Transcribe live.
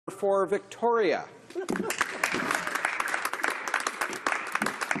for Victoria.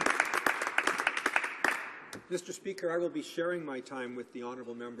 Mr. Speaker, I will be sharing my time with the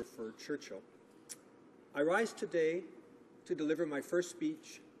honourable member for Churchill. I rise today to deliver my first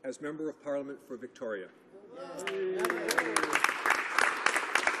speech as Member of Parliament for Victoria.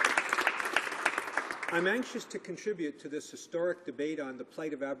 I'm anxious to contribute to this historic debate on the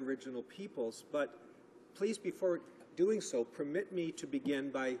plight of Aboriginal peoples, but please, before doing so, permit me to begin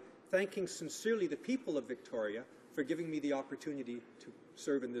by thanking sincerely the people of Victoria for giving me the opportunity to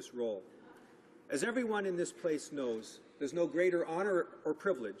serve in this role. As everyone in this place knows, there's no greater honour or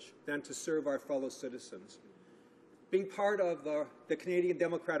privilege than to serve our fellow citizens. Being part of the Canadian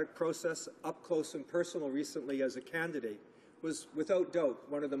democratic process up close and personal recently as a candidate was without doubt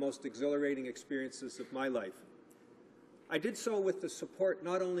one of the most exhilarating experiences of my life. I did so with the support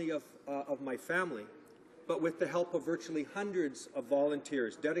not only of my family, but with the help of virtually hundreds of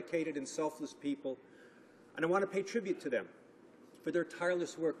volunteers, dedicated and selfless people, and I want to pay tribute to them for their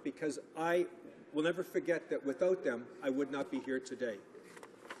tireless work, because I will never forget that without them, I would not be here today.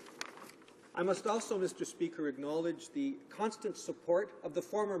 I must also, Mr. Speaker, acknowledge the constant support of the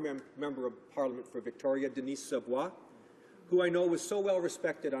former Member of Parliament for Victoria, Denise Savoy, who I know was so well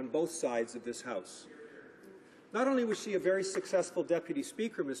respected on both sides of this House. Not only was she a very successful Deputy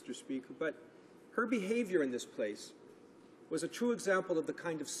Speaker, Mr. Speaker, but her behaviour in this place was a true example of the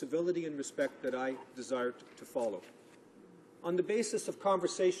kind of civility and respect that I desired to follow. On the basis of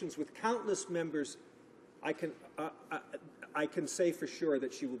conversations with countless members, I can say for sure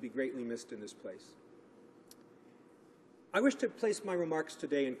that she will be greatly missed in this place. I wish to place my remarks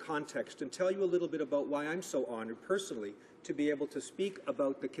today in context and tell you a little bit about why I'm so honoured personally to be able to speak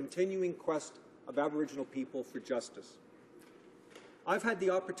about the continuing quest of Aboriginal people for justice. I've had the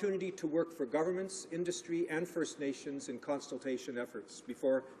opportunity to work for governments, industry and First Nations in consultation efforts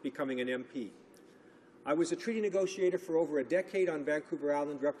before becoming an MP. I was a treaty negotiator for over a decade on Vancouver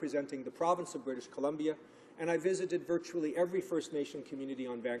Island representing the province of British Columbia, and I visited virtually every First Nation community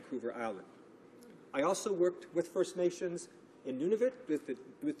on Vancouver Island. I also worked with First Nations in Nunavut,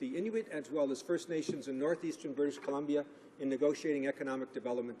 with the Inuit, as well as First Nations in northeastern British Columbia in negotiating economic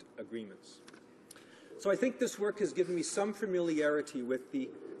development agreements. So I think this work has given me some familiarity with the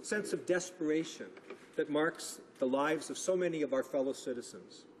sense of desperation that marks the lives of so many of our fellow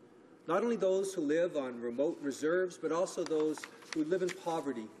citizens. Not only those who live on remote reserves, but also those who live in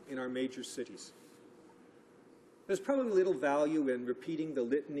poverty in our major cities. There's probably little value in repeating the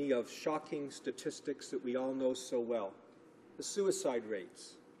litany of shocking statistics that we all know so well. The suicide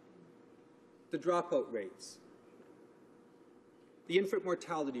rates, the dropout rates, the infant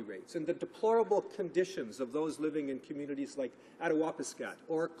mortality rates, and the deplorable conditions of those living in communities like Attawapiskat,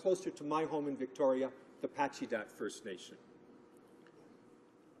 or closer to my home in Victoria, the Pachidat First Nation.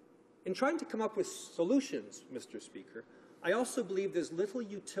 In trying to come up with solutions, Mr. Speaker, I also believe there's little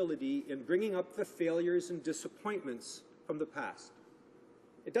utility in bringing up the failures and disappointments from the past.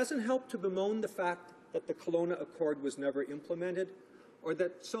 It doesn't help to bemoan the fact that the Kelowna Accord was never implemented, or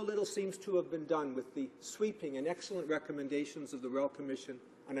that so little seems to have been done with the sweeping and excellent recommendations of the Royal Commission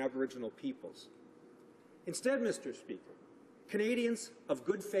on Aboriginal Peoples. Instead, Mr. Speaker, Canadians of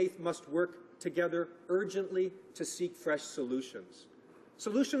good faith must work together urgently to seek fresh solutions.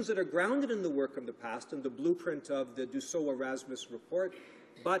 Solutions that are grounded in the work of the past and the blueprint of the Dussault-Erasmus report,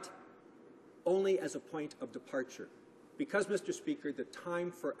 but only as a point of departure. Because, Mr. Speaker, the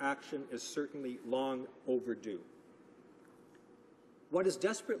time for action is certainly long overdue. What is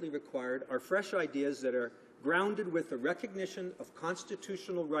desperately required are fresh ideas that are grounded with the recognition of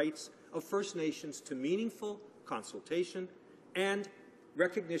constitutional rights of First Nations to meaningful consultation and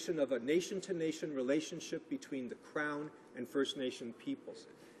recognition of a nation-to-nation relationship between the Crown and First Nation peoples.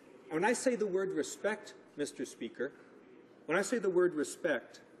 And when I say the word respect, Mr. Speaker, when I say the word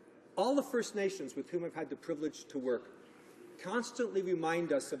respect, all the First Nations with whom I've had the privilege to work constantly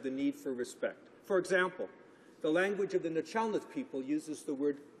remind us of the need for respect. For example, the language of the Nuu-chah-nulth people uses the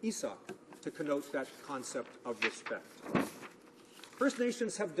word isak to connote that concept of respect. First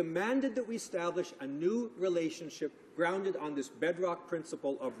Nations have demanded that we establish a new relationship grounded on this bedrock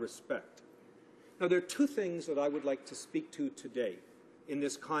principle of respect. Now, there are two things that I would like to speak to today in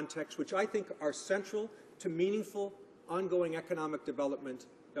this context, which I think are central to meaningful, ongoing economic development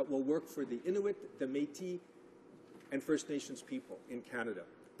that will work for the Inuit, the Métis, and First Nations people in Canada.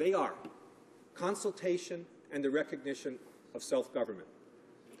 They are consultation and the recognition of self-government.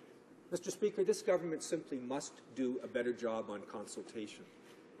 Mr. Speaker, this government simply must do a better job on consultation.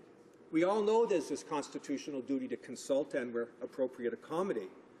 We all know there's this constitutional duty to consult and, where appropriate,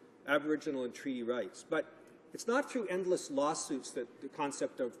 accommodate Aboriginal and treaty rights. But It's not through endless lawsuits that the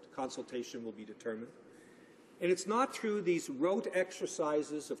concept of consultation will be determined. And it's not through these rote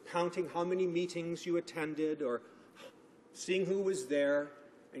exercises of counting how many meetings you attended or seeing who was there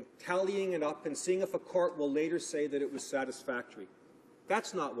and tallying it up and seeing if a court will later say that it was satisfactory.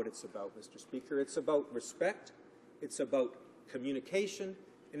 That's not what it's about, Mr. Speaker. It's about respect, it's about communication,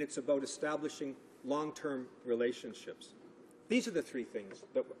 and it's about establishing long-term relationships. These are the three things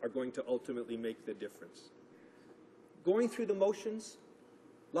that are going to ultimately make the difference. Going through the motions,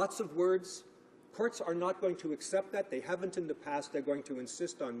 lots of words. Courts are not going to accept that. They haven't in the past. They're going to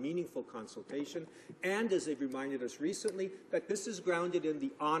insist on meaningful consultation. And, as they've reminded us recently, that this is grounded in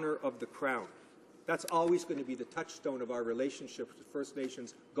the honor of the Crown. That's always going to be the touchstone of our relationship with First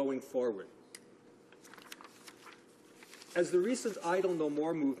Nations going forward. As the recent Idle No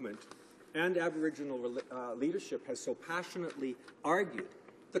More movement and Aboriginal leadership has so passionately argued,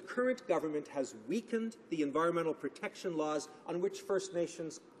 the current government has weakened the environmental protection laws on which First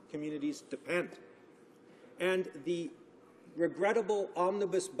Nations communities depend. And the regrettable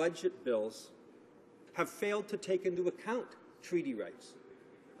omnibus budget bills have failed to take into account treaty rights,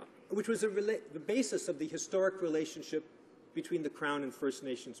 which was the basis of the historic relationship between the Crown and First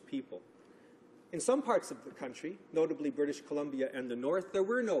Nations people. In some parts of the country, notably British Columbia and the North, there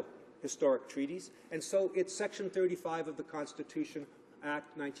were no historic treaties, and so it's Section 35 of the Constitution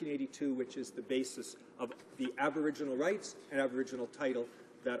Act 1982, which is the basis of the Aboriginal rights and Aboriginal title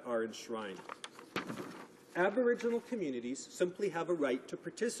that are enshrined. Aboriginal communities simply have a right to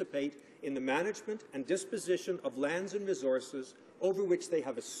participate in the management and disposition of lands and resources over which they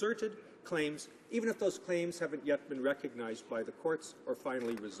have asserted claims, even if those claims haven't yet been recognized by the courts or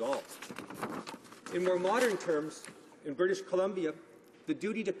finally resolved. In more modern terms, in British Columbia, the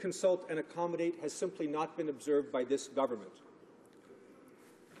duty to consult and accommodate has simply not been observed by this government.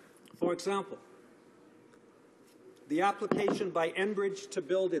 For example, the application by Enbridge to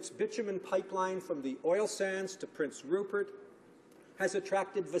build its bitumen pipeline from the oil sands to Prince Rupert has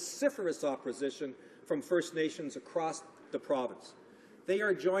attracted vociferous opposition from First Nations across the province. They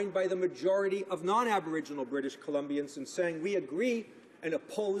are joined by the majority of non-Aboriginal British Columbians in saying we agree and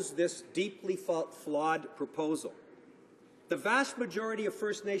oppose this deeply flawed proposal. The vast majority of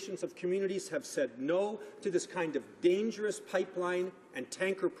First Nations of communities have said no to this kind of dangerous pipeline and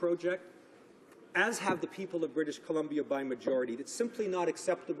tanker project, as have the people of British Columbia by majority. It's simply not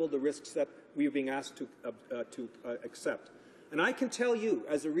acceptable, the risks that we are being asked to accept. And I can tell you,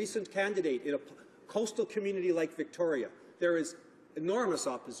 as a recent candidate in a coastal community like Victoria, there is enormous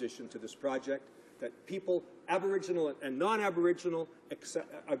opposition to this project that people, Aboriginal and non-Aboriginal,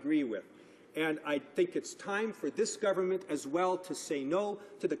 agree with. And I think it's time for this government as well to say no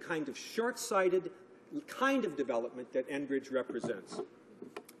to the kind of short-sighted kind of development that Enbridge represents.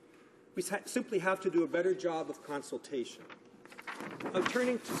 We simply have to do a better job of consultation. Now,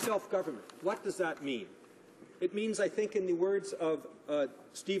 turning to self-government, what does that mean? It means, I think, in the words of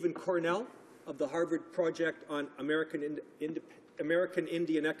Stephen Cornell of the Harvard Project on American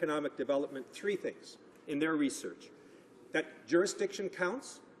Indian Economic Development, three things in their research: that jurisdiction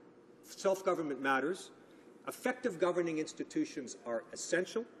counts, self-government matters, effective governing institutions are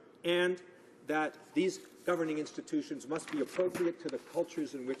essential, and that these governing institutions must be appropriate to the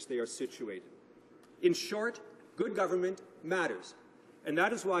cultures in which they are situated. In short, good government matters. And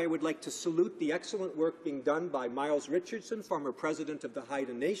that is why I would like to salute the excellent work being done by Miles Richardson, former president of the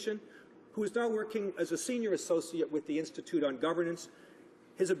Haida Nation, who is now working as a senior associate with the Institute on Governance.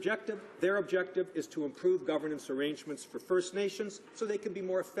 His objective, their objective, is to improve governance arrangements for First Nations so they can be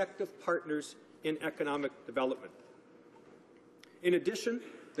more effective partners in economic development. In addition,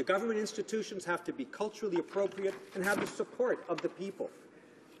 the government institutions have to be culturally appropriate and have the support of the people.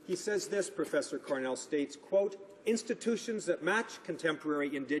 He says this, Professor Cornell states, quote, "Institutions that match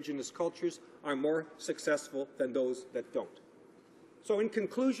contemporary Indigenous cultures are more successful than those that don't." So in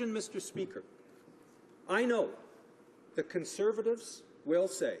conclusion, Mr. Speaker, I know the Conservatives will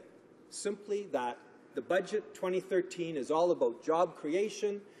say simply that the budget 2013 is all about job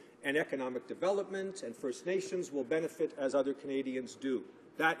creation and economic development, and First Nations will benefit as other Canadians do.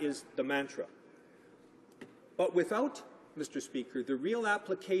 That is the mantra. But without, Mr. Speaker, the real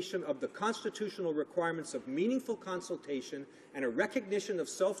application of the constitutional requirements of meaningful consultation and a recognition of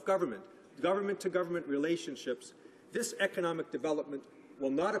self-government, government-to-government relationships, this economic development will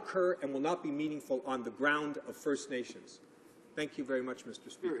not occur and will not be meaningful on the ground of First Nations. Thank you very much,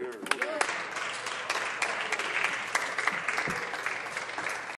 Mr. Speaker.